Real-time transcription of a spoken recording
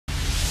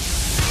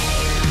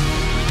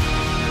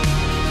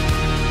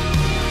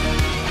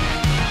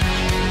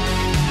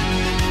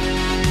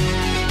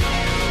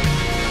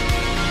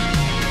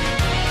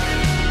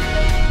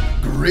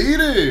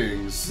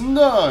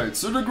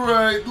Knights of the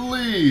Great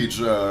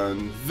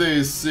Legion.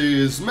 This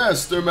is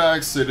Master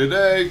Max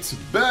 88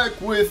 back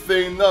with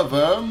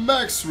another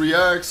Max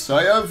Reacts.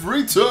 I have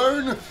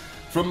returned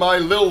from my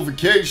little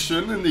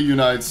vacation in the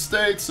United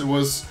States. It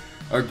was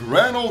a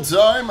grand old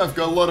time. I've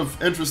got a lot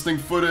of interesting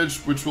footage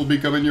which will be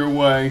coming your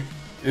way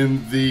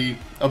in the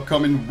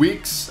upcoming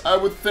weeks, I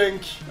would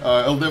think.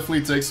 It'll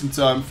definitely take some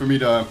time for me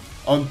to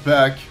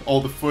unpack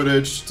all the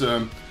footage,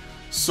 to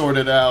sort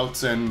it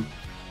out and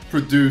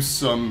produce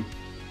some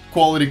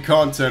quality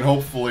content,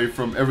 hopefully,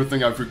 from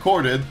everything I've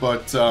recorded,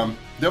 but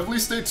definitely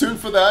stay tuned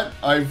for that.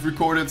 I've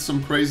recorded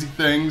some crazy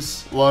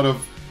things. A lot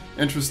of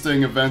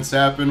interesting events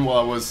happened while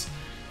I was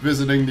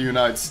visiting the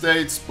United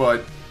States,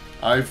 but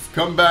I've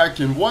come back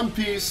in one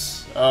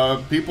piece.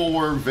 People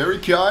were very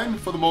kind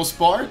for the most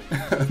part.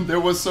 There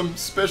was some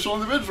special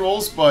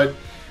individuals, but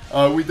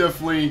we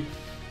definitely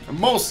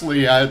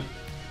mostly had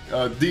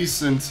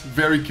decent,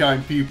 very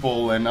kind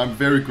people, and I'm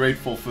very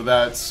grateful for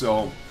that.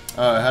 So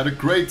had a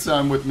great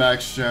time with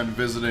Max Chen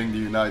visiting the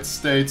United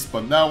States,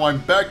 but now I'm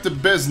back to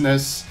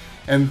business,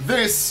 and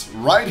this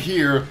right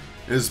here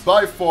is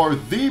by far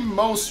the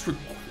most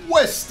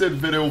requested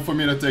video for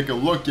me to take a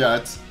look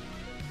at.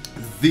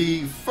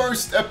 The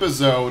first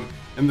episode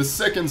in the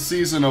second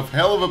season of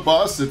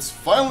HELLUVA. It's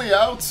finally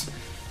out,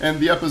 and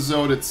the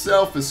episode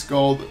itself is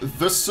called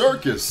The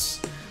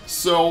Circus.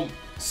 So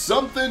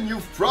something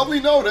you've probably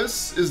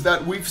noticed is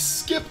that we've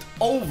skipped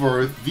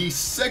over the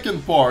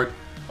second part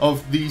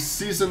of the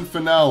season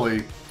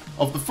finale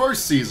of the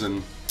first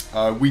season.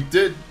 We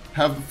did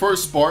have the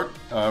first part,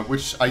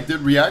 which I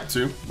did react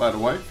to, by the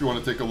way. If you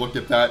want to take a look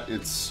at that,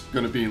 it's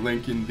going to be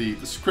linked in the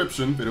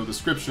description, video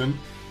description.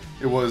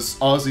 It was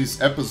Ozzy's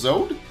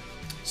episode,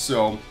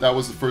 so that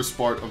was the first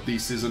part of the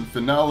season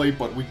finale,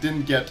 but we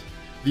didn't get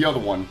the other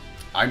one.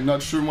 I'm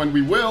not sure when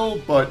we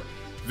will, but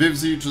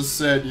Vivzie just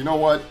said, you know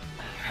what,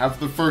 have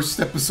the first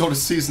episode of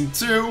season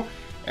 2,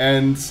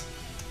 and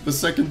the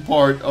second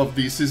part of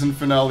the season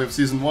finale of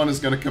season 1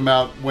 is going to come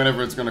out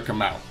whenever it's going to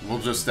come out. We'll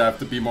just have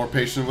to be more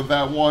patient with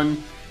that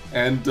one,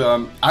 and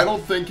I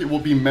don't think it will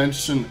be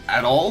mentioned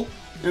at all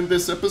in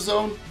this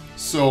episode,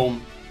 so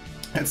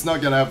it's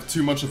not going to have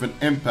too much of an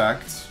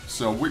impact,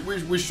 so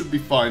we should be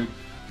fine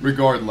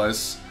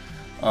regardless.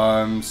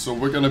 So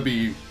we're going to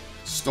be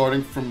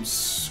starting from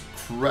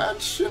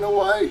scratch in a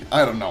way?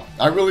 I don't know.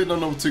 I really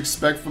don't know what to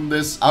expect from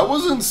this. I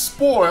wasn't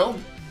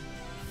spoiled.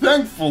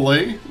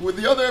 Thankfully, with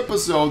the other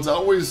episodes, I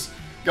always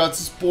got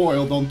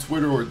spoiled on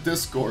Twitter or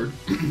Discord,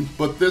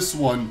 but this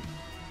one,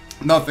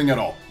 nothing at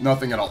all.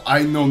 Nothing at all.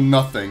 I know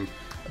nothing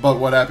about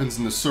what happens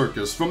in the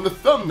circus. From the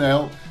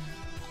thumbnail,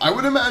 I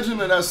would imagine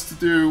it has to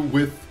do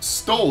with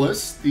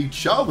Stolas, the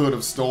childhood of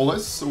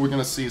Stolas, so we're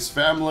gonna see his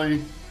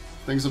family,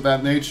 things of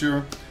that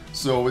nature.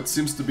 So it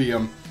seems to be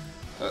an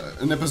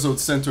episode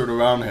centered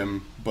around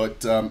him,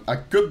 but I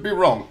could be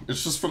wrong.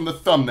 It's just from the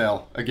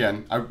thumbnail.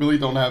 Again, I really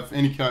don't have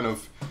any kind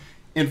of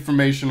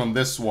information on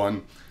this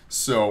one,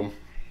 so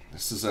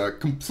this is a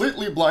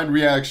completely blind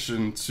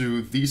reaction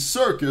to The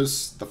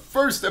Circus, the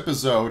first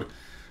episode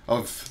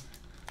of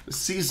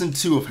season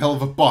 2 of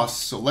HELLUVA.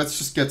 So let's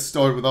just get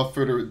started without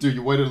further ado.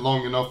 You waited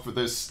long enough for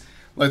this.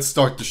 Let's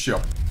start the show.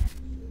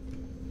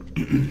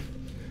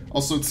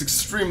 Also, it's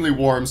extremely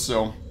warm,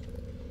 so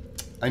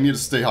I need to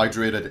stay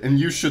hydrated, and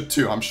you should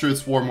too. I'm sure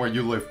it's warm where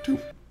you live too.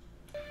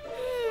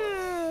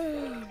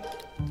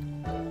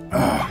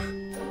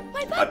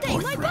 My birthday!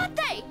 My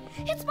birthday!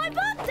 It's my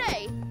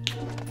birthday!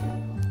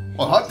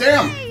 Well, hot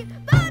damn!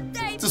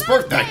 Birthday! It's his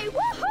birthday!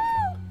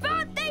 Woohoo!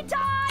 Birthday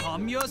time!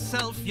 Calm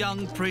yourself,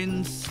 young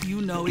prince.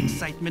 You know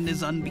excitement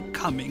is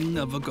unbecoming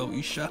of a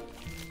geisha.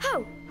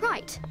 Oh,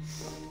 right.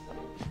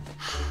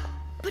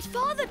 But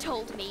Father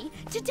told me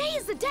today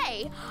is the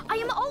day I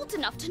am old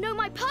enough to know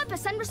my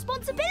purpose and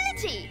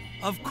responsibility.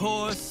 Of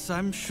course,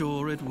 I'm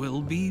sure it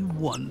will be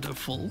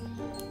wonderful.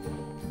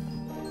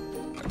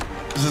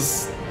 This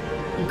is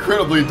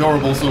incredibly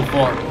adorable so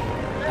far.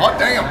 Hot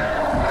damn!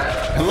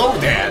 Hello,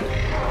 Dad!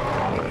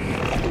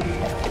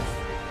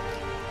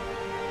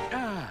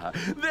 Ah,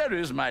 there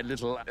is my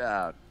little,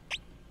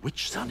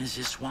 which son is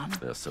this one?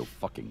 There's so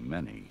fucking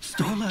many.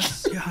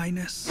 Stolas, your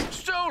highness.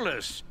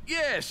 Stolas!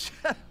 Yes!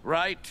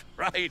 right.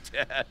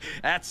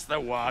 That's the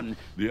one.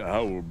 The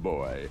owl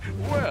boy.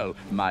 Well,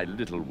 my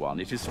little one,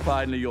 it is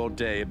finally your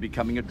day of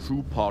becoming a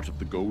true part of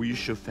the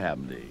Goisha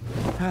family.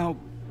 How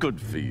good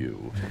for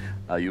you.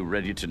 Are you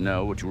ready to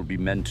know what you will be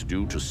meant to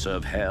do to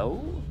serve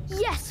hell?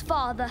 Yes,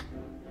 Father.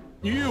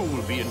 You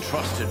will be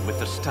entrusted with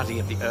the study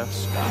of the earth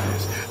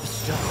skies, the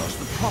stars,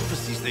 the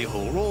prophecies they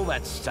hold, all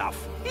that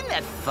stuff. Isn't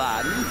that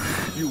fun?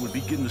 You will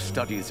begin the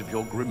studies of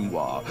your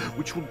grimoire,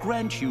 which will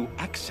grant you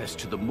access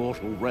to the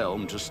mortal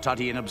realm to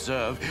study and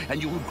observe, and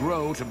you will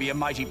grow to be a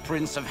mighty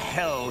prince of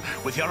hell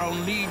with your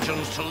own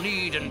legions to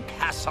lead and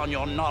pass on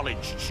your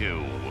knowledge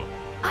to.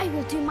 I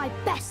will do my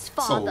best,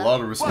 Father. That's a lot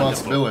of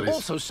responsibilities. Wonderful.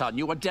 Also, son,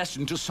 you are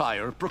destined to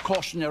sire a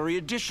precautionary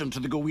addition to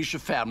the Goisha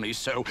family,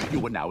 so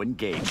you are now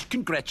engaged.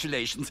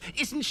 Congratulations.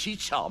 Isn't she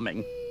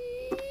charming?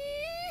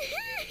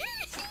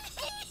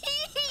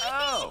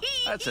 Oh,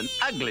 That's an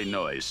ugly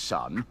noise,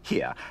 son.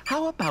 Here,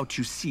 how about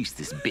you cease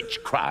this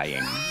bitch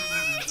crying?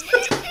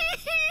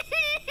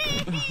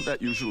 That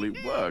usually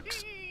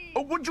works.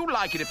 Oh, would you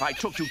like it if I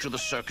took you to the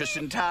circus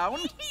in town?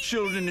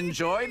 Children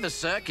enjoy the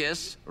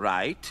circus,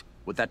 right?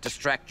 Would that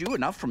distract you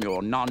enough from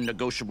your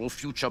non-negotiable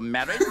future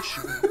marriage?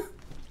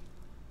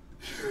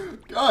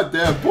 God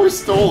damn, poor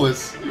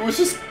Stolas. He was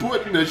just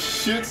put in a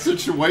shit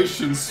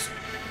situations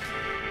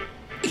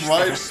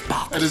right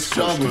at his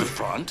childhood.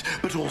 Front,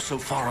 but also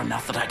far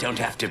enough that I don't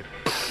have to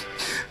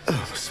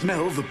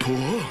smell the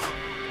poor.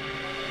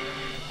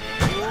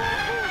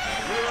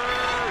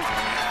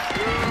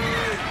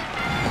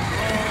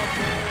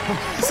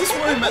 Is this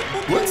where I met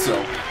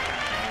Blitzo?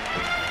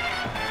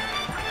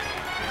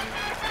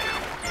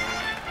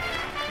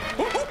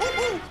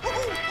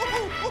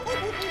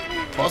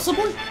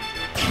 Possibly?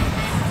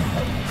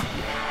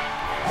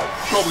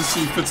 Probably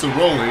seen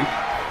Fitzaroli.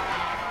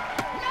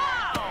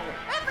 No!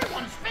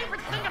 Everyone's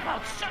favorite thing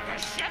about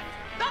circus shit,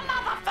 the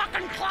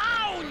motherfucking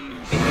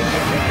clowns!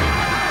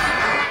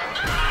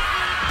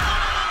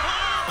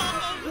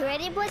 You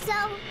ready,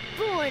 Blitzo?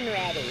 Born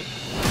ready.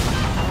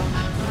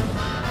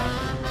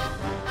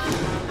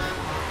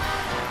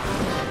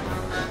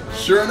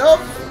 Sure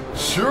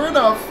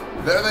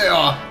enough, there they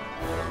are.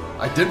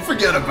 I didn't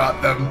forget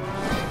about them.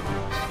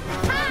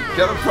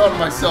 Gotta proud of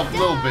myself a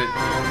little bit.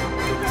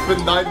 It's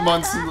been 9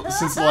 months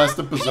since the last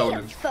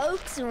episode. Hey,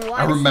 folks, I want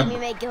to see remember. me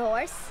make a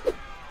horse?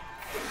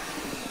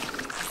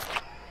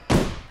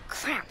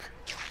 Crap.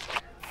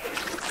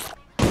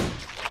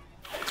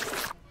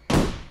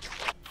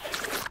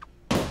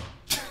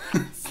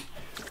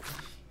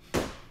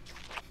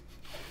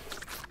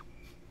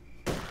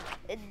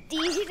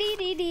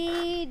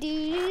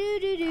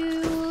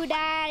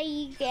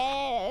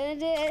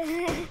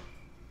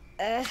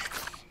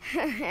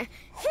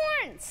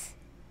 Horns!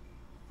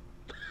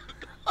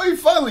 Oh, you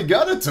finally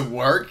got it to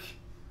work.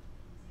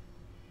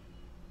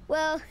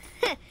 Well,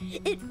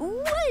 it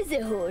was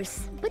a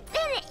horse, but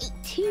then it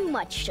ate too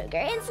much sugar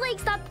and its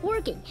legs stopped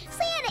working, so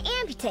they had to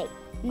amputate.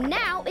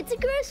 Now it's a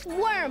gross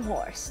worm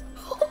horse.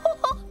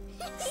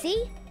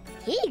 See?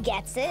 He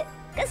gets it.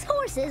 Because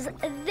horses,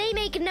 they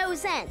make no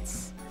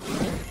sense.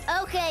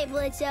 Okay,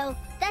 Blitzo,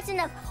 that's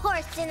enough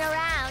horsing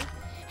around.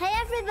 Hey,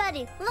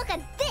 everybody, look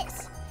at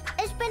this.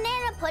 It's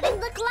Banana Pudding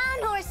the Clown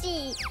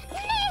Horsey.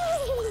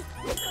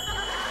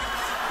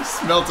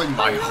 It's melting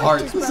my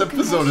heart. This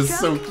episode is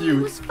so It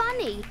cute. was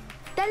funny.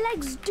 Their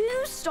legs do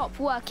stop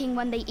working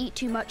when they eat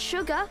too much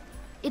sugar.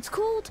 It's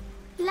called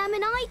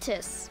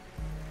laminitis.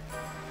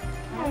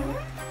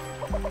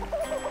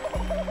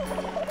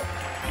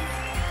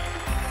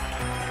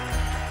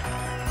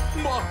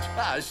 What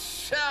a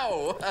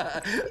show!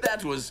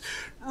 That was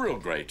real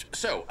great.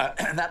 So,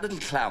 that little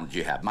clown that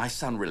you have, my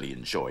son really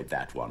enjoyed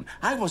that one.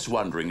 I was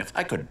wondering if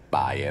I could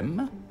buy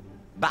him.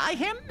 Buy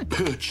him?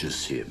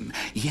 Purchase him.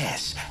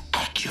 Yes,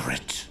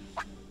 accurate.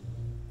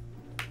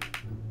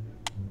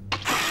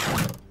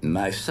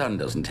 My son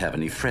doesn't have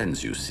any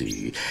friends, you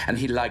see, and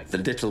he liked the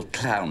little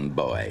clown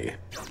boy.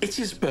 It's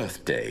his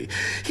birthday.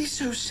 He's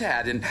so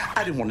sad, and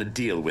I didn't want to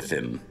deal with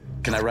him.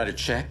 Can I write a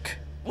check?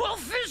 Well,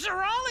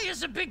 Fizzaroli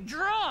is a big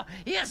draw.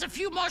 He has a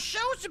few more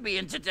shows to be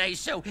in today,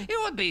 so it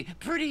would be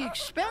pretty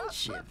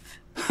expensive.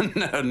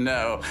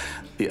 No,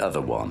 the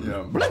other one.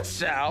 Yeah.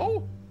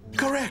 Blitzo?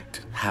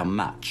 Correct. How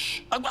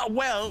much?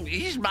 Well,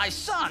 he's my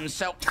son,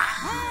 so...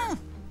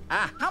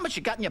 how much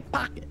you got in your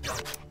pocket?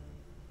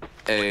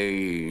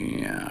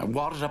 A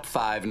wadded up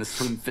 5 and a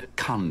slim fit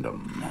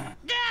condom.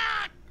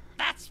 Yeah,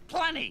 that's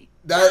plenty.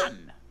 That-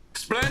 Done.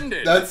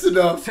 Splendid. That's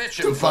enough Fetch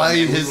to him from buy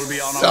me, his we'll be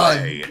on our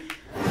son. way.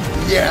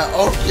 Yeah,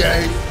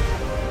 okay.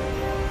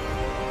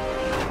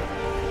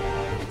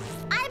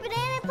 I'm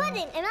Banana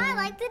Pudding, and I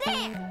like to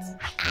dance.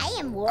 I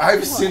am Worm I've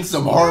Horse. seen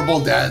some horrible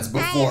dads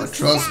before, I'm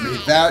trust me.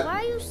 sad. That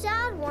Why are you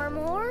sad, Worm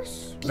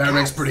Horse? that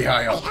ranks pretty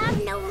high I up.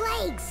 have no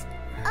legs.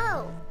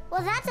 Oh,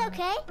 well that's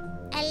okay.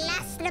 I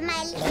lost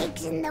my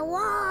legs in the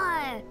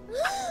war.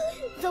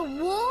 The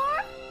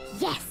war?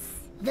 Yes,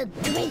 the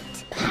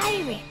Great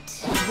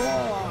Pirate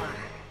War.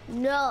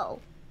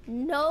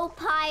 No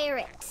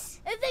pirates.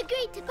 The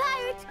Great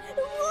Pirate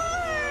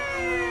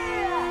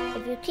War!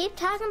 If you keep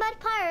talking about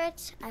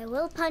pirates, I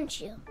will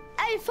punch you.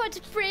 I fought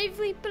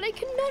bravely, but I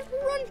could not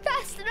run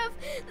fast enough.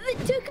 They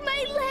took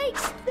my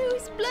legs. There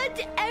was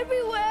blood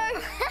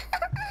everywhere.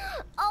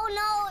 Oh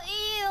no,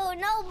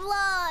 ew, no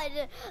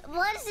blood.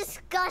 Blood is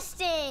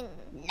disgusting.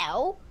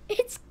 No,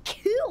 it's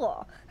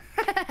cool.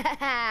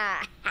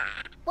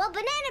 Well,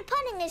 Banana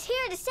Pudding is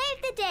here to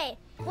save the day.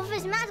 With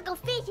his magical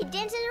feet he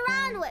dances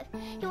around with.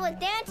 He will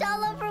dance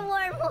all over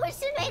Worm Horse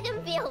to make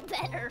him feel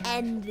better.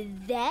 And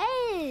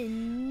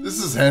then...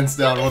 This is hands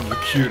down one of the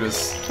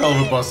cutest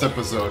HELLUVA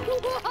episode.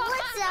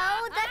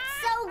 Blitzo, that's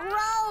so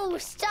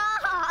gross.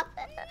 Stop.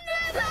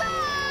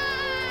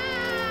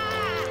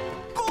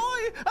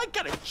 Boy, I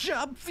got a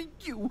job for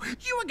you.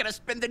 You are gonna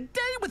spend the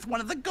day with one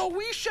of the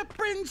Goetia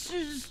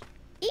princes.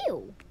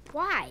 Ew,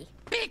 why?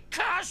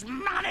 Because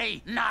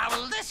money. Now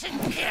listen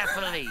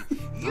carefully.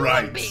 You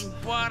Right. are being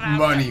brought out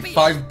Money, to be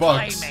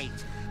 $5. his playmate.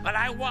 but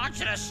I want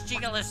you to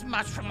steal as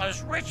much from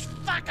those rich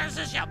fuckers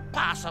as you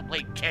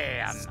possibly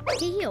can.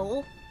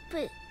 Steal?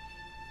 But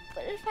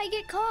if I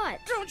get caught?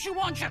 Don't you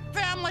want your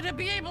family to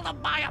be able to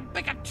buy a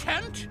bigger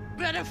tent?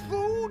 Better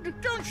food?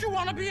 Don't you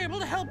want to be able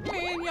to help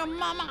me and your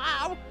mama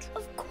out?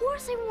 Of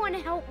course I want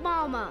to help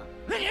Mama.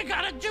 Then you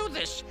gotta do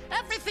this.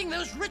 Everything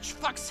those rich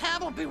fucks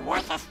have will be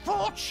worth a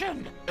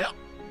fortune.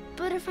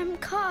 But if I'm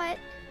caught,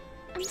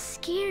 I'm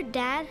scared,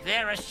 Dad.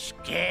 There are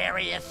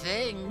scarier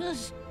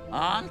things,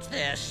 aren't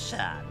there,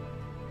 son?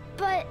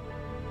 But...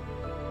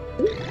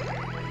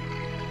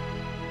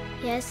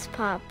 Yes,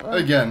 Papa.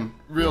 Again,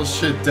 real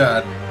shit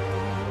dad.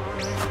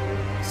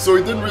 So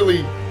he didn't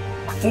really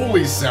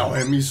fully sell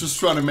him, he's just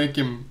trying to make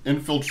him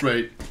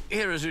infiltrate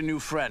Here is your new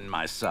friend,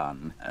 my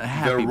son. the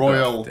Happy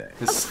royal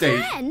birthday.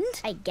 estate And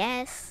I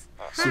guess.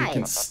 so he Hi.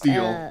 can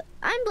steal.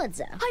 I'm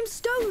Blitzo. I'm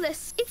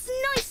Stolas. It's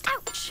nice.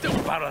 Ouch.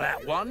 Don't bow to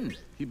that one.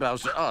 He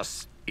bows to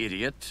us,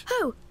 idiot.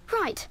 Oh,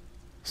 right.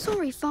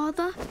 Sorry,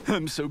 Father.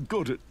 I'm so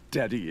good at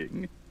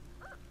daddying.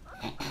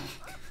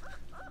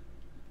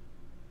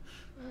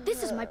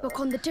 This is my book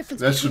on the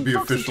difference That should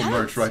between be frogs and official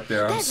merch toads. right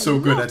there. I'm There's so a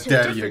good lot at of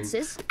daddying.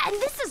 differences. And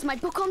this is my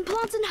book on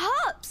plants and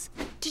herbs.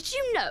 Did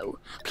you know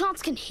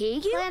plants can hear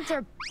you? Plants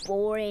are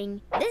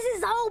boring. This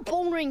is all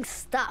boring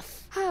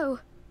stuff. Oh,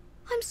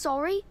 I'm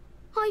sorry.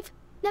 I've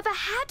never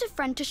had a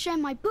friend to share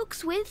my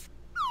books with.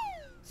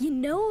 You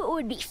know what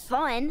would be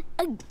fun?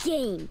 A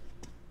game.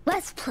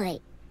 Let's play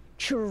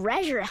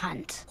Treasure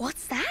Hunt.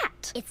 What's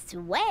that? It's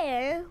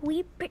where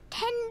we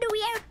pretend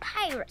we are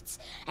pirates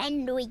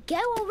and we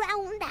go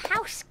around the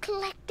house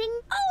collecting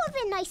all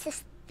the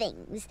nicest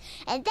things.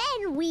 And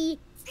then we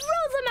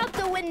throw them out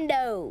the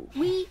window.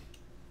 We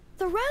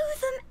throw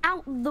them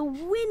out the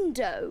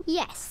window.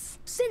 Yes.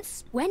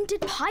 Since when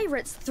did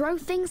pirates throw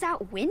things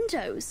out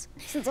windows?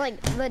 Since like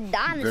the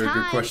dawn of Very good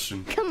time.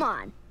 question. Come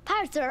on.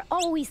 Pirates are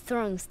always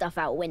throwing stuff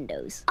out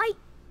windows. I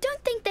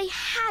don't think they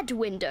had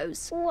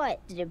windows.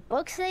 What? Did your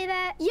book say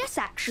that? Yes,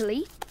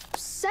 actually.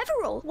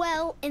 Several.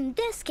 Well, in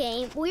this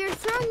game, we're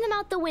throwing them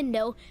out the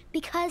window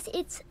because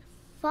it's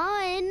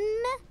fun.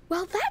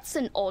 Well, that's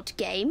an odd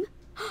game.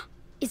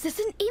 Is this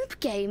an imp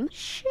game?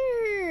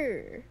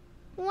 Sure.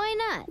 Why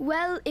not?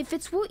 Well, if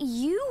it's what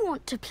you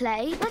want to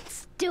play,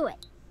 Let's do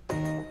it.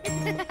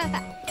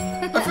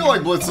 I feel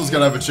like Blitzo's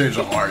gonna have a change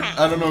of heart.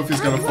 I don't know if he's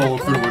gonna follow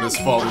through with his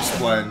father's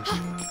plan.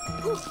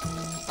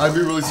 I'd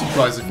be really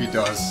surprised if he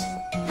does.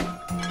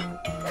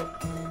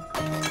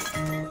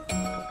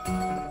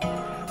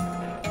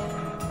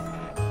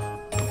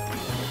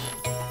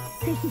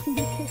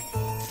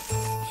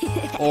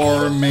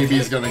 Or maybe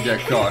he's gonna get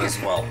caught as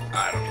well.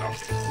 I don't know.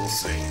 We'll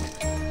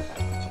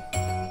see.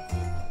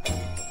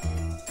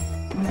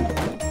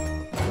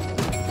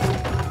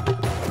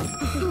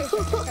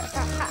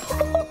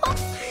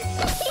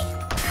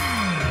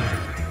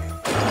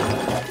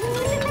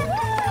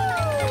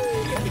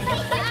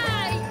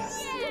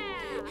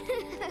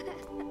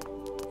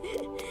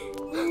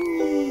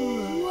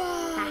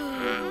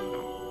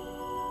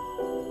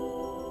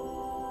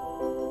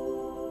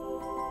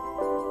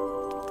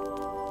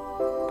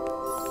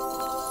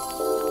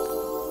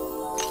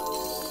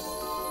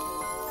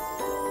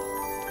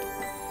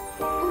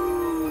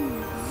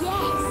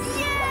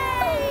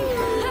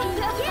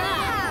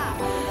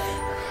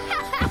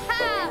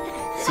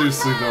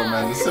 Seriously though,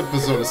 man, this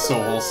episode is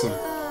so wholesome.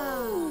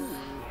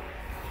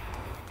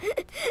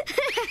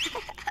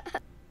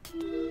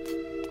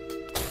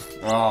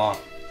 Oh,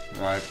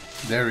 alright,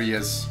 there he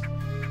is.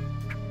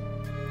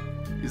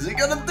 Is he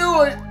gonna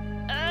do it?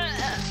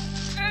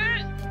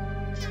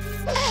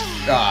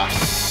 Ah,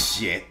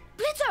 shit.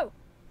 Blitzo,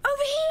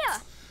 over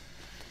here.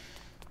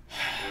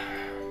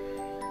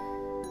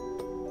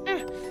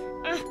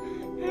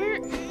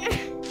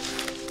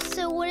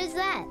 So what is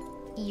that?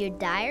 Your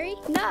diary?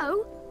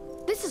 No,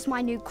 this is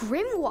my new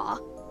grimoire.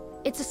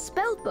 It's a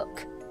spell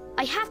book.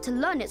 I have to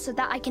learn it so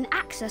that I can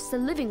access the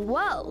living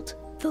world.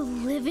 The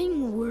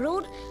living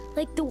world?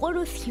 Like the one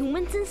with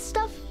humans and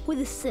stuff? Where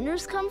the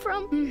sinners come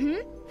from?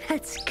 Mm-hmm.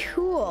 That's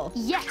cool.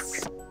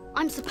 Yes,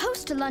 I'm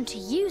supposed to learn to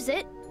use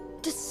it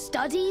to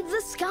study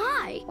the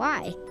sky.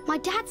 Why? My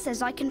dad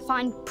says I can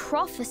find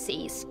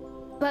prophecies,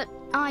 but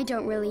I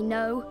don't really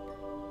know.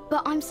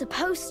 But I'm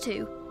supposed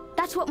to.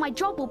 That's what my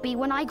job will be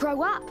when I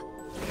grow up.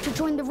 To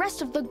join the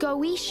rest of the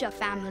Goetia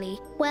family.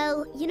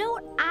 Well, you know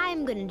what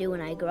I'm gonna do when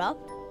I grow up?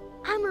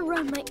 I'm gonna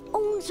run my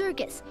own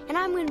circus, and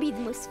I'm gonna be the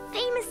most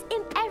famous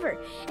imp ever,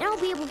 and I'll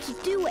be able to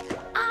do what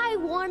I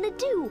wanna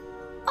do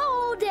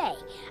all day.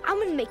 I'm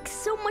gonna make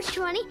so much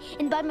money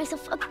and buy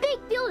myself a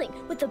big building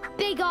with a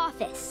big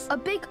office. A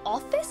big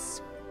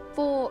office?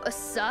 For a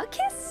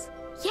circus?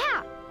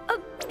 Yeah, a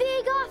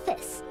big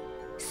office.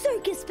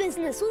 Circus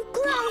business with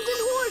clowns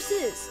and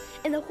horses.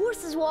 And the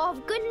horses will all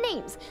have good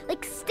names,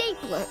 like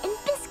Stapler and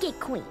Biscuit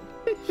Queen.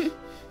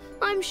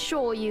 I'm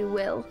sure you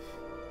will.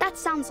 That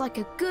sounds like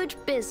a good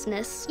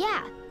business.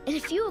 Yeah, and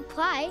if you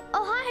apply,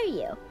 I'll hire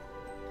you.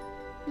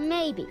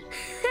 Maybe.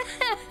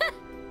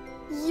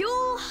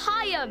 You'll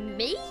hire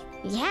me?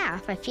 Yeah,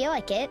 if I feel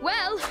like it.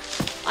 Well,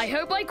 I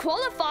hope I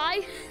qualify.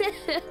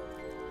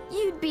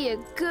 You'd be a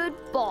good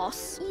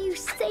boss. You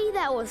say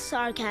that with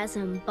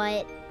sarcasm,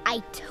 but I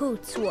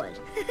totes would.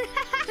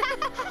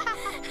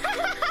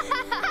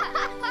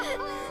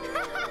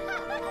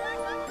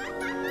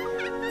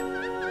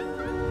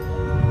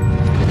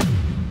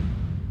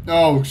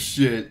 Oh,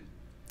 shit.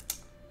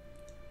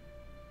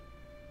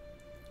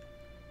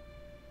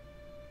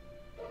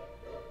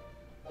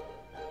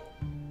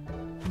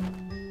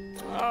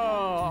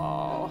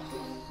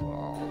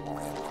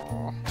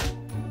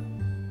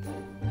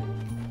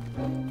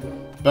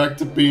 Back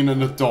to being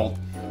an adult.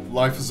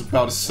 Life is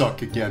about to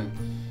suck again.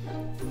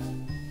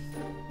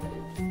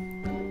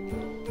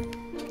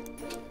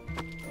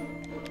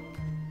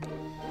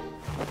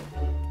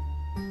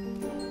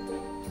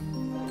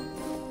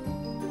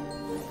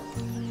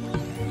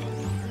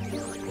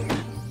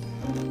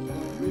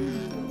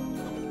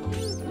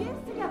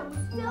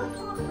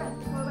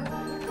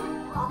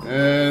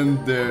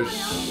 And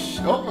there's...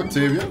 Oh,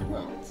 Octavia.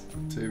 Well,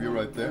 Octavia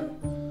right there.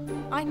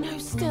 I know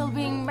still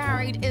being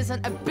married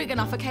isn't a big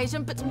enough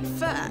occasion, but to be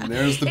fair,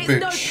 There's the it's bitch.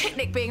 no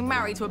picnic being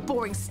married to a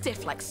boring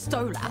stiff like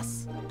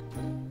Stolas.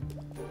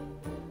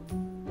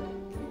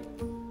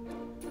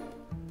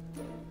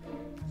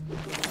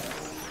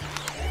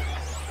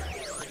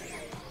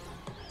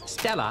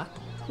 Stella,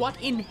 what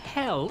in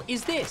hell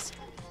is this?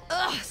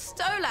 Ugh,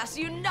 Stolas,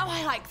 you know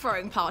I like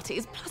throwing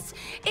parties. Plus,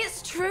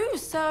 it's true,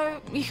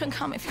 so you can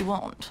come if you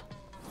want.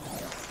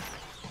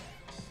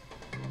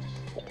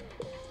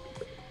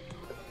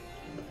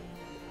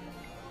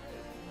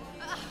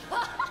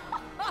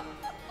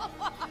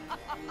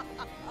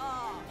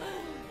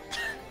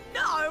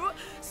 No,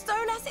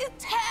 Stolas is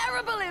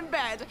terrible in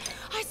bed.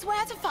 I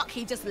swear to fuck,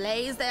 he just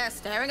lays there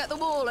staring at the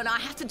wall and I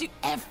have to do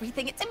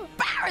everything. It's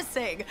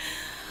embarrassing.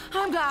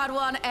 I'm glad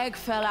one egg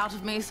fell out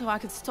of me so I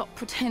could stop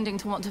pretending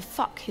to want to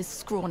fuck his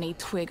scrawny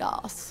twig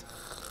ass.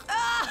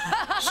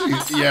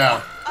 Jeez,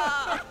 yeah.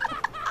 I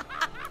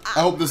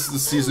hope this is the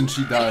season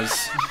she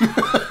dies.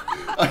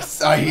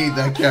 I hate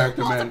that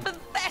character, What man. a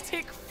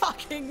pathetic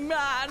fucking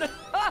man.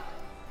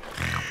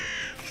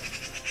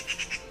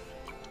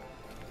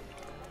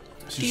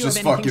 Do She's you have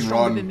just anything fucking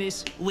stronger than run.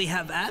 this? We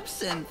have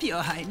absinthe,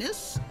 Your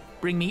Highness.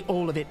 Bring me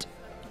all of it.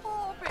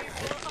 Poor people.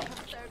 I'm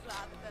so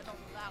glad that they're not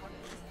allowing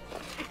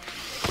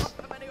this. Not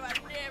from anywhere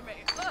near me.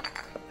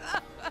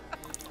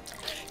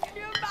 Can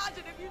you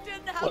imagine if you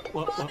didn't have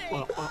money?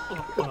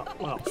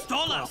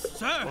 Stolas,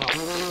 sir!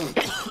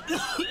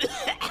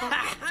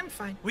 I'm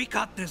fine. We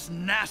caught this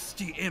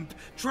nasty imp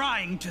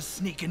trying to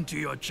sneak into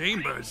your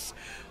chambers.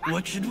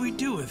 What should we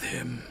do with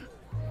him?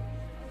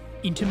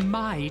 Into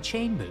my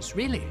chambers,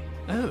 really?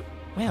 Oh,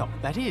 well,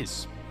 that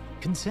is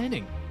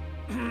concerning.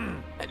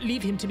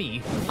 Leave him to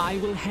me. I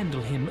will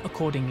handle him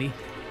accordingly.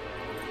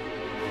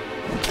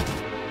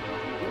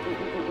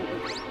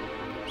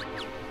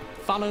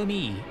 Follow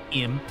me,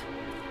 imp.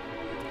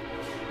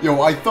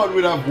 Yo, I thought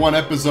we'd have one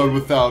episode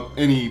without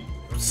any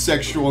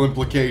sexual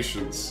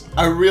implications.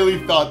 I really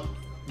thought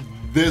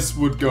this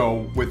would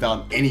go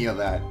without any of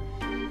that.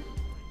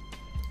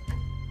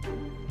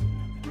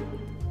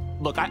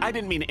 Look, I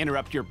didn't mean to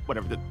interrupt your,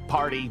 whatever, the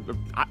party.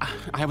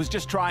 I was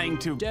just trying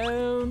to...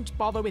 Don't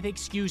bother with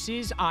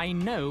excuses. I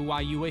know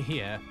why you were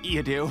here.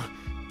 You do?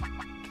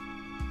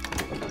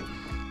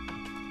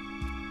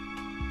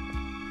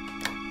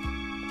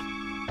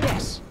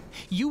 Yes,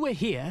 you were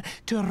here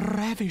to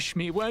ravish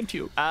me, weren't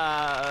you?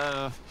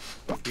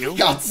 You?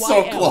 Got so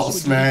Why else close,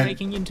 would you be man.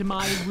 breaking into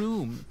my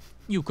room?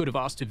 You could have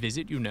asked to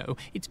visit, you know.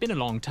 It's been a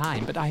long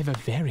time, but I have a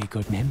very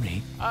good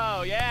memory.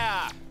 Oh,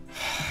 yeah.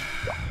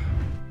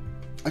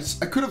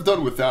 I could have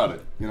done without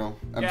it, you know.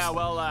 Yeah,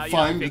 well,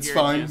 fine, you know, it's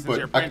figured, fine, since but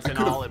you're I prince and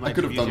could all, it have might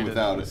be done easier to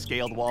without it.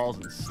 Scale the walls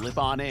and slip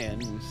on in.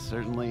 Which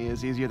certainly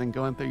is easier than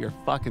going through your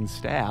fucking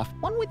staff.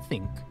 One would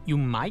think you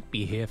might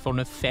be here for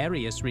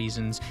nefarious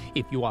reasons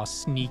if you are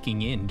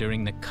sneaking in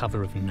during the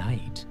cover of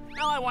night.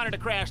 Well, I wanted to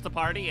crash the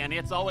party, and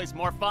it's always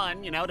more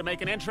fun, you know, to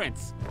make an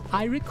entrance.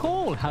 I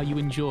recall how you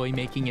enjoy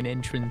making an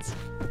entrance.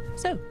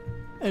 So,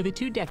 over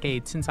 2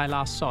 decades since I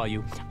last saw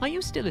you, are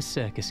you still a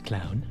circus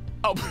clown?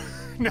 Oh,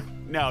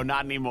 no,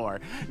 not anymore.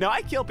 No,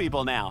 I kill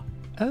people now.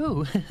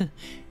 Oh,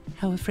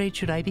 how afraid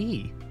should I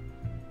be?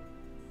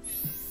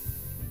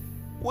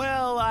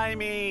 Well, I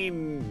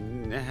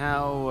mean,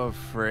 how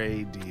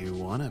afraid do you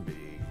want to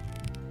be?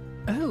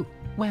 Oh,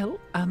 well,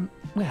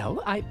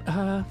 I,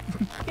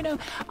 you know,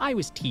 I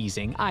was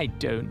teasing. I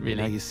don't You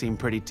know, really... you seem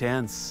pretty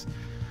tense.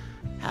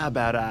 How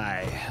about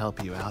I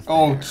help you out there?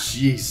 Oh,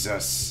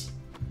 Jesus.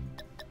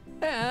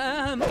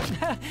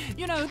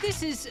 You know,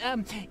 this is,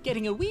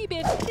 getting a wee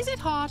bit... Is it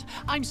hot?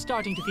 I'm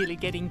starting to feel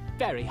it getting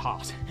very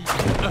hot.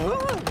 Oh,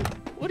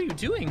 what are you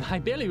doing? I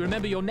barely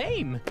remember your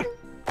name.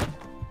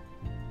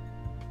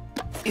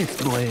 It's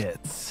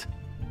Blitz.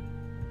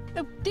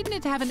 Oh, didn't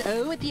it have an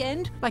O at the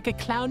end? Like a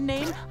clown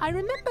name? I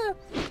remember...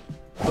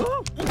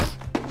 Oh.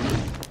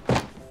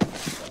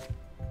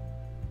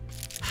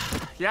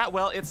 Yeah,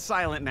 well, it's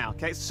silent now,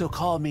 okay? So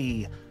call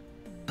me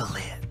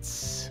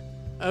Blitz.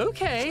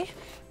 Okay.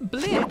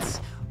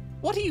 Blitz,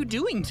 what are you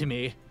doing to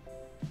me?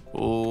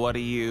 What do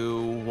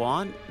you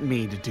want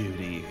me to do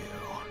to you?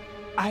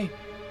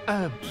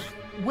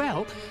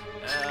 Well...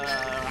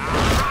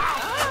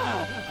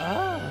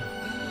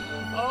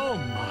 Oh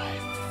my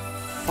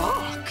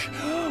fuck!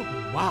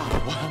 Wow!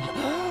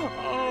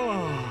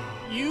 Oh,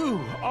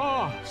 you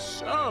are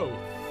so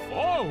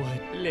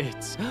forward,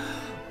 Blitz.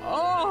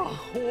 Oh,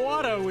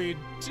 what are we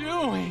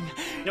doing?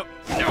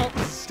 No,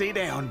 stay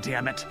down,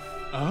 damn it.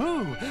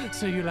 Oh,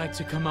 so you like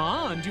to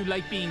command? You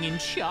like being in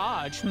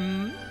charge,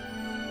 hmm?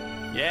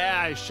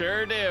 Yeah, I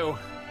sure do.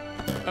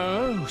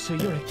 Oh, so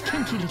you're a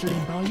kinky little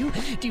imp, are you?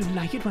 Do you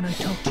like it when I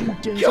talk to you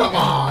dirty? Come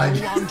on!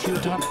 I want you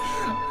to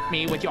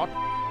me with your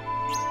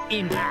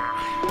imp.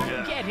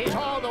 Get it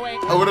all the way.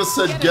 I would have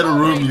said get a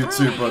room, you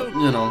two, but,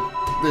 you know,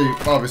 they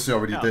obviously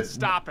already did.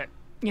 Stop it.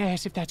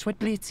 Yes, if that's what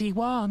Blitzy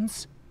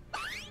wants.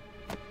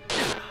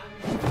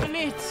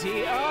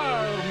 Blitzy,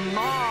 oh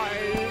my,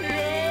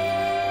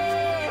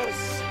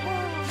 yes!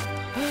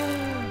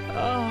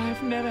 Oh,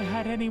 I've never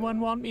had anyone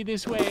want me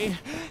this way.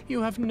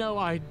 You have no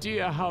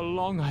idea how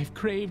long I've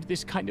craved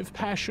this kind of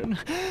passion,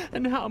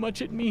 and how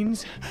much it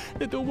means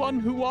that the one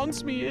who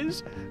wants me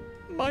is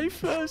my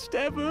first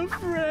ever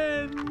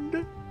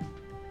friend.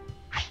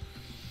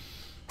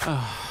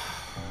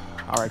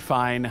 All right,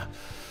 fine.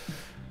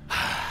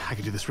 I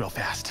can do this real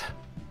fast.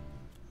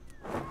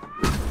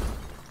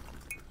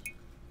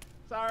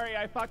 Sorry,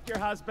 I fucked your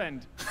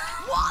husband.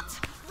 What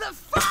the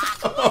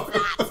fuck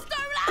was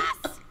that,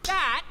 Stolas?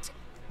 That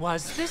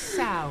was the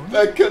sound.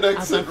 That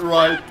connects it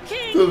right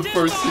to the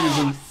first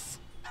season.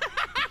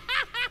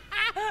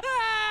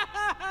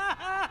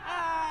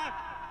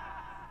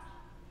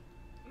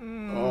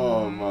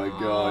 Oh my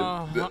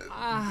god.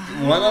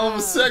 One hell of a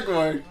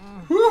segue.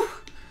 Whew.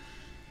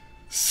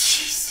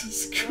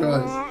 Jesus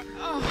Christ.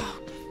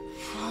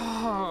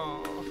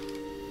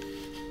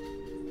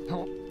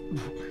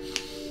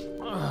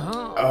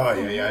 Oh,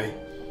 yeah.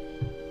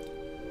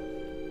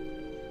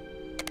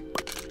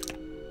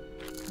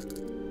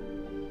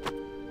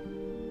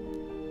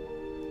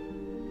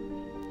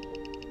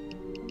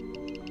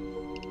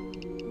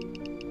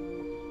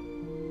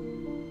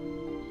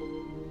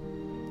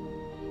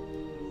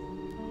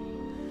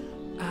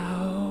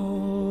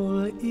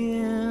 Owl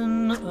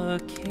in a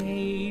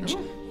cage,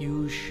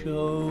 you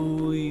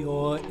show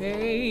your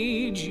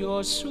age,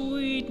 your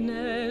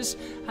sweetness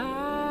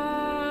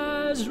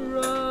has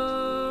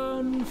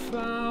run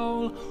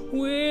foul.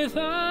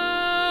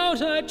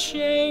 Without a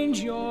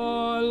change,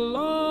 you're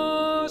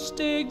lost,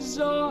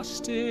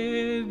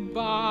 exhausted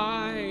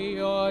by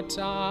your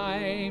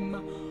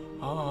time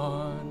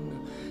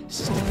on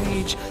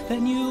stage.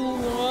 Then you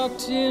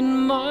walked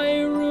in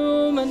my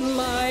room, and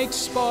like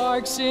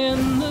sparks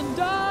in the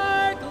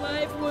dark,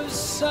 life was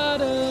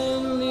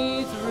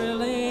suddenly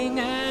thrilling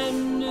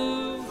and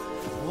new.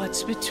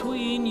 What's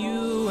between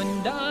you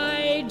and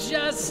I?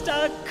 Just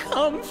a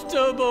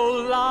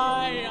comfortable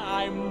lie.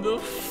 I'm the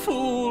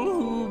fool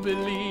who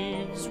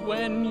believes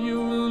when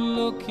you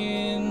look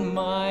in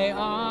my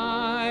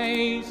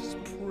eyes.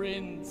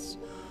 Prince,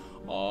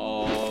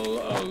 all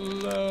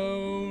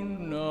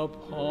alone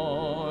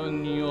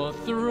upon your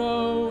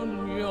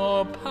throne,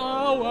 your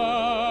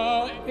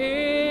power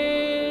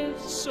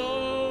is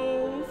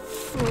so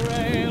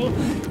frail.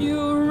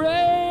 You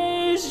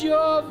raise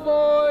your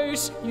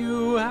voice,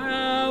 you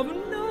have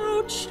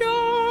no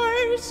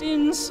choice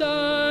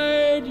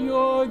inside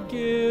your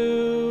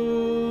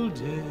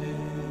gilded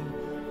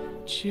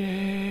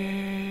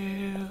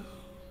jail.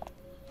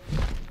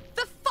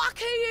 The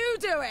fuck are you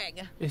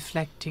doing?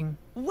 Reflecting.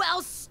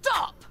 Well,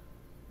 stop!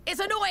 It's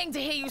annoying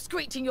to hear you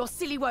screeching your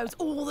silly woes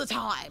all the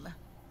time.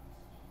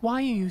 Why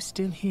are you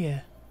still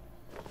here?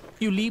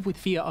 You leave with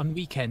Fia on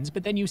weekends,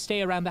 but then you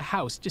stay around the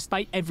house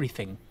despite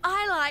everything.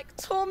 I like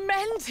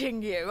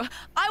tormenting you.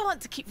 I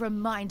want to keep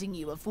reminding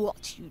you of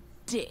what you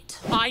did.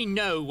 I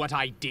know what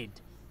I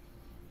did.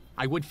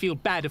 I would feel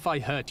bad if I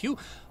hurt you,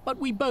 but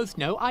we both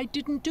know I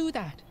didn't do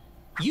that.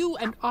 You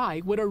and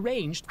I were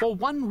arranged for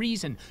one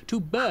reason, to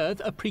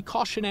birth a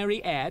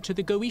precautionary heir to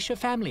the Goetia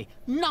family.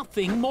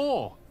 Nothing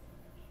more.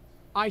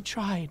 I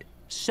tried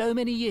so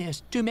many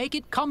years to make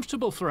it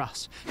comfortable for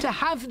us, to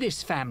have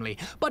this family,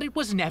 but it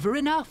was never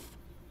enough.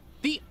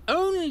 The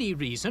only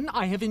reason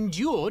I have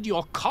endured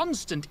your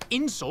constant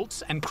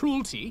insults and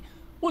cruelty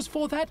was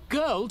for that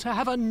girl to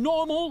have a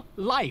normal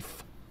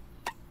life.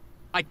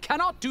 I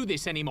cannot do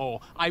this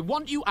anymore. I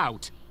want you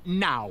out,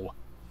 now.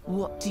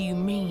 What do you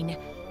mean,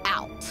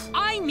 out?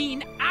 I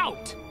mean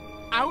out!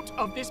 Out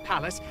of this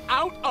palace,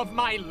 out of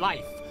my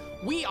life.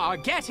 We are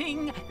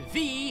getting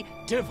the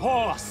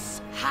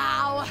divorce.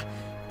 How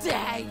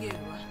dare you?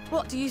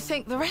 What do you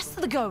think the rest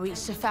of the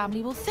Goetia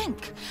family will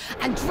think?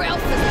 And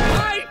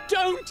I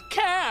don't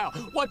care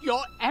what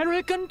your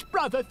arrogant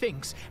brother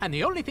thinks. And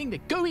the only thing the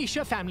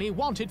Goetia family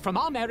wanted from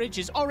our marriage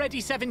is already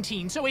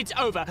 17, so it's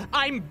over.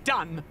 I'm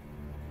done.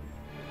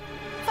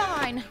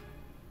 Fine.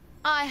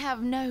 I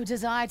have no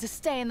desire to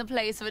stay in the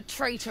place of a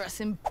traitorous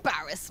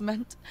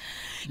embarrassment.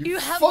 You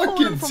have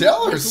fucking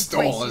tell her,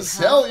 Stolas.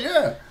 Hell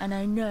yeah. And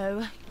I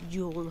know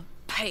you'll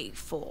pay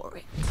for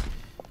it.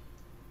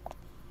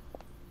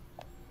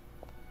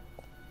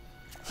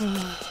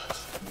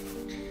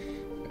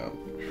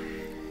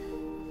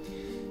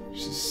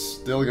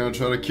 Still gonna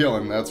try to kill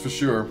him, that's for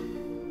sure.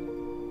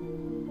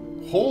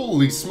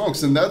 Holy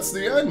smokes, and that's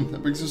the end.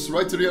 That brings us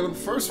right to the end of the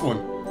first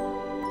one.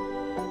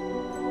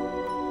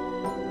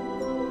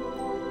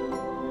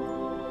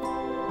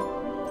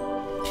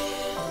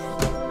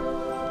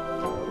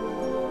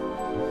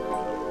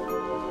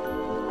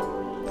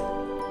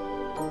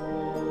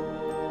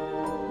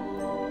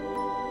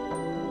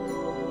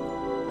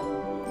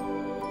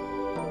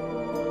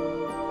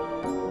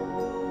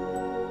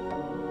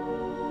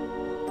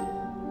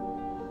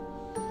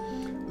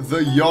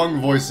 The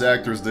young voice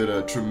actors did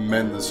a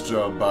tremendous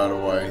job, by the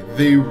way.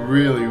 They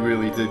really,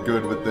 really did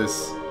good with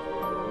this.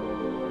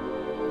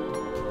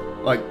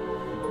 Like,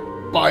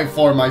 by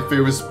far my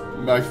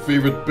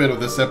favorite bit of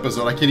this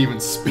episode. I can't even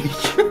speak.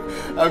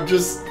 I'm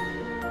just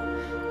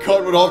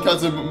caught with all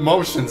kinds of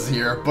emotions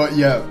here. But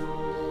yeah,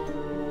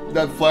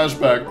 that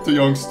flashback to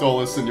young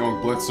Stolas and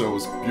young Blitzo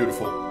was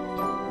beautiful.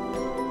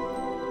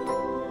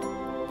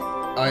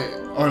 I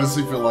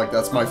honestly feel like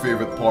that's my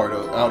favorite part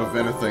out of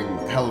anything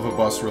Helluva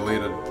Bus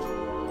related.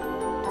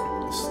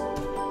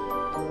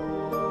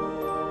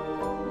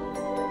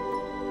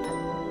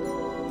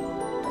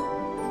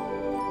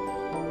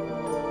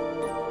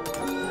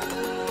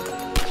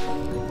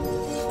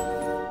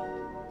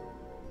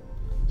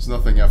 There's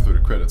nothing after the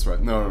credits, right?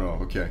 No,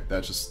 okay,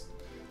 that just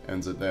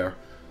ends it there.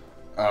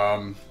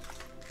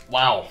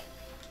 Wow.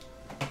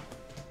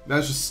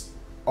 That's just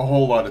a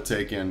whole lot to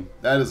take in.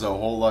 That is a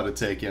whole lot to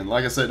take in.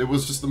 Like I said, it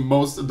was just the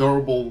most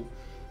adorable,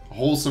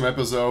 wholesome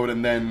episode,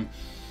 and then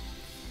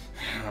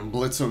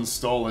Blitzo and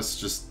Stolas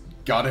just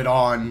got it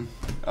on.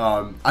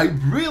 I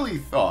really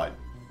thought,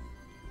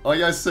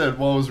 like I said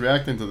while I was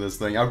reacting to this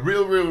thing, I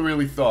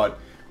really thought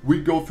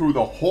we'd go through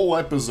the whole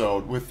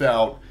episode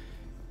without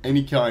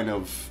any kind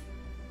of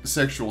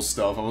sexual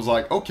stuff. I was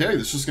like, okay,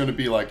 this is going to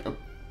be like a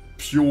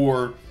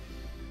pure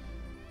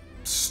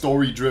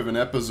story-driven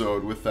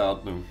episode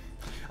without them.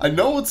 I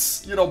know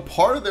it's, you know,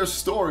 part of their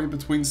story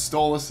between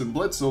Stolas and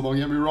Blitzo, don't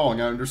get me wrong.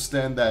 I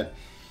understand that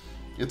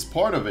it's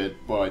part of it,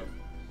 but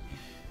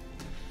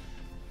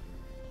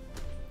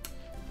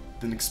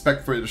didn't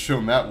expect for it to show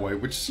them that way,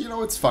 which, you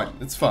know, it's fine.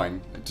 It's fine.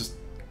 It's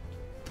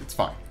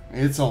fine.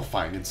 It's all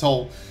fine. It's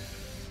all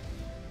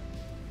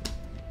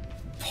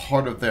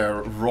part of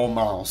their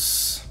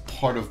romance,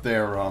 part of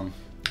their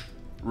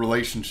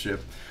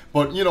relationship.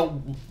 But, you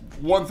know,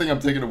 one thing I'm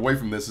taking away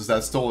from this is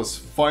that Stolas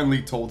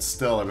finally told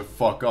Stella to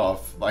fuck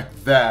off.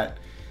 Like, that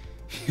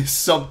is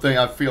something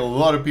I feel a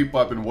lot of people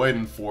have been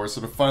waiting for, so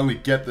to finally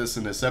get this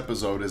in this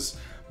episode is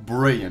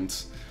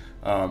brilliant.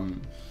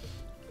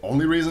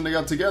 Only reason they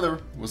got together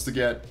was to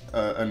get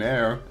an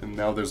heir, and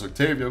now there's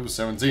Octavia, who's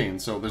 17,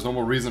 so there's no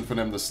more reason for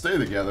them to stay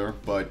together,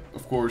 but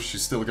of course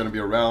she's still going to be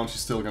around,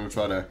 she's still going to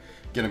try to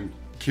get him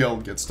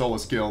killed, get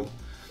Stolas killed,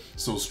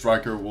 so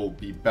Stryker will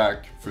be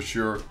back for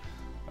sure.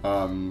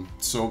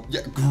 So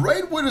yeah,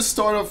 great way to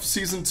start off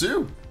Season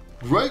 2.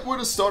 Great way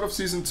to start off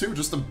Season 2,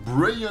 just a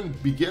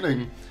brilliant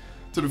beginning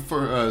to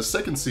the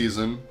second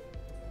season.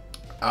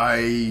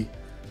 I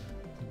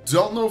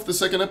don't know if the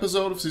second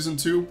episode of Season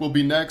 2 will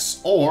be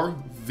next, or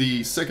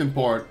the second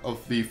part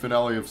of the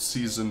finale of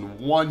Season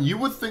 1. You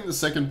would think the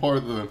second part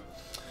of the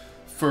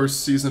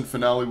first season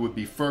finale would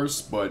be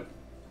first, but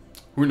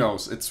who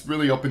knows? It's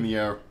really up in the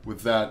air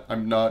with that.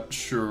 I'm not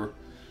sure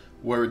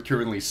where it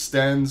currently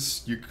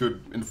stands. You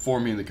could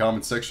inform me in the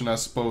comment section, I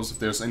suppose, if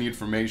there's any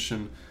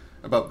information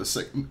about the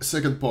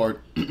second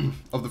part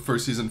of the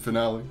first season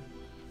finale.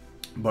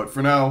 But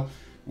for now,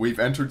 we've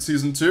entered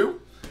Season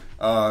 2.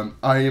 I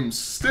am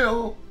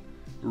still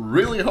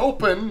really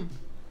hoping,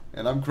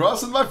 and I'm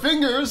crossing my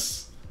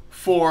fingers,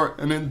 for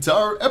an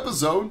entire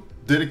episode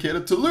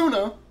dedicated to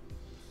Luna.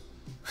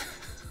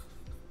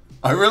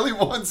 I really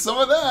want some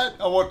of that.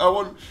 I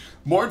want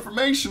more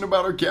information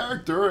about her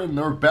character and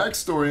her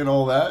backstory and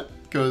all that,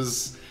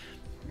 because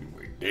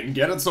we didn't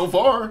get it so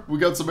far. We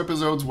got some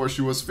episodes where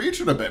she was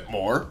featured a bit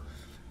more,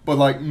 but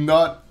like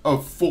not a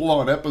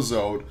full-on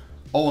episode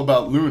all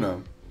about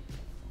Luna.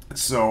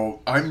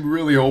 So I'm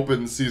really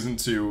hoping Season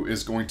 2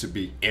 is going to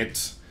be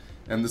it,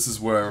 and this is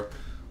where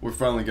we're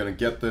finally going to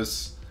get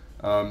this,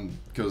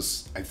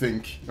 because I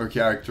think her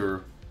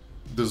character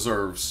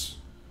deserves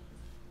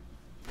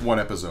one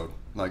episode.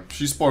 Like,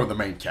 she's part of the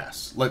main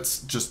cast.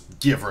 Let's just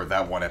give her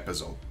that one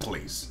episode,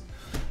 please.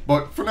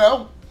 But for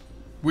now,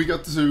 we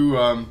got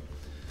to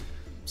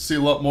see a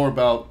lot more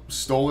about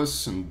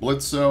Stolas and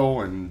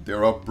Blitzo and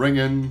their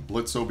upbringing.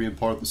 Blitzo being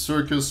part of the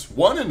circus,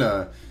 wanting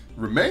to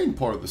remain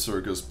part of the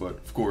circus, but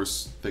of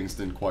course things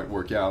didn't quite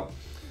work out.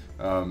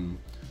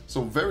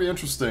 So very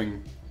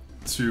interesting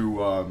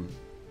to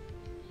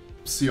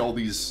see all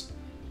these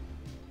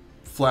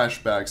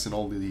flashbacks and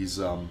all these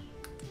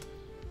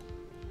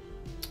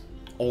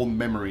old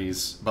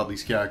memories about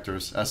these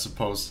characters, I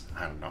suppose.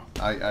 I don't know.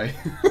 I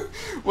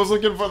was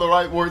looking for the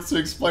right words to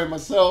explain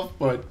myself,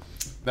 but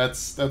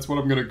that's what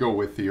I'm gonna go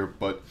with here.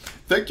 But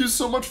thank you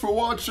so much for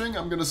watching.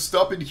 I'm gonna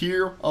stop it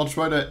here. I'll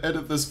try to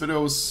edit this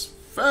video as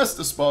fast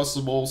as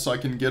possible so I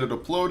can get it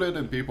uploaded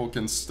and people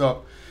can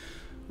stop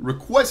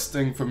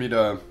requesting for me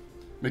to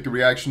make a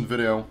reaction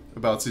video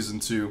about Season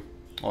 2.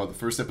 or the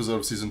first episode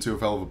of Season 2 of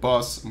Hell of a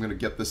Boss. I'm gonna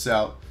get this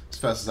out as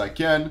fast as I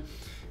can.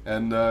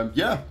 And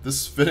yeah,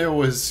 this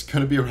video is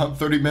gonna be around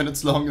 30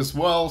 minutes long as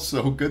well,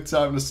 so good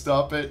time to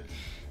stop it.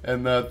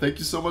 And thank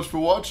you so much for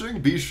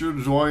watching. Be sure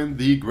to join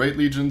the Great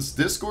Legion's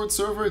Discord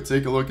server.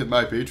 Take a look at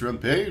my Patreon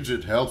page.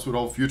 It helps with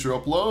all future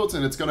uploads,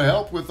 and it's gonna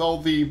help with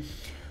all the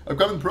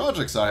upcoming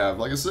projects I have.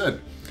 Like I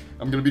said,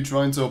 I'm gonna be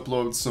trying to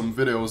upload some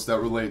videos that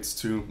relates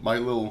to my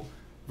little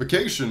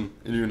vacation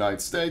in the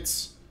United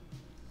States.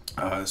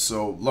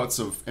 So lots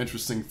of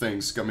interesting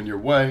things coming your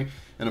way.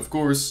 And of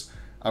course,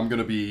 I'm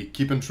gonna be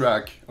keeping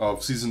track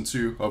of Season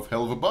 2 of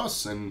Hell of a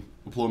Boss and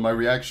upload my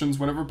reactions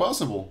whenever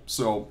possible.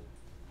 So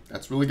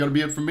that's really gonna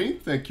be it for me.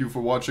 Thank you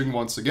for watching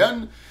once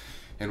again.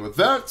 And with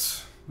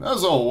that,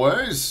 as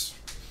always,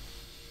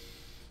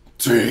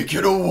 take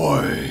it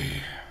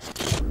away.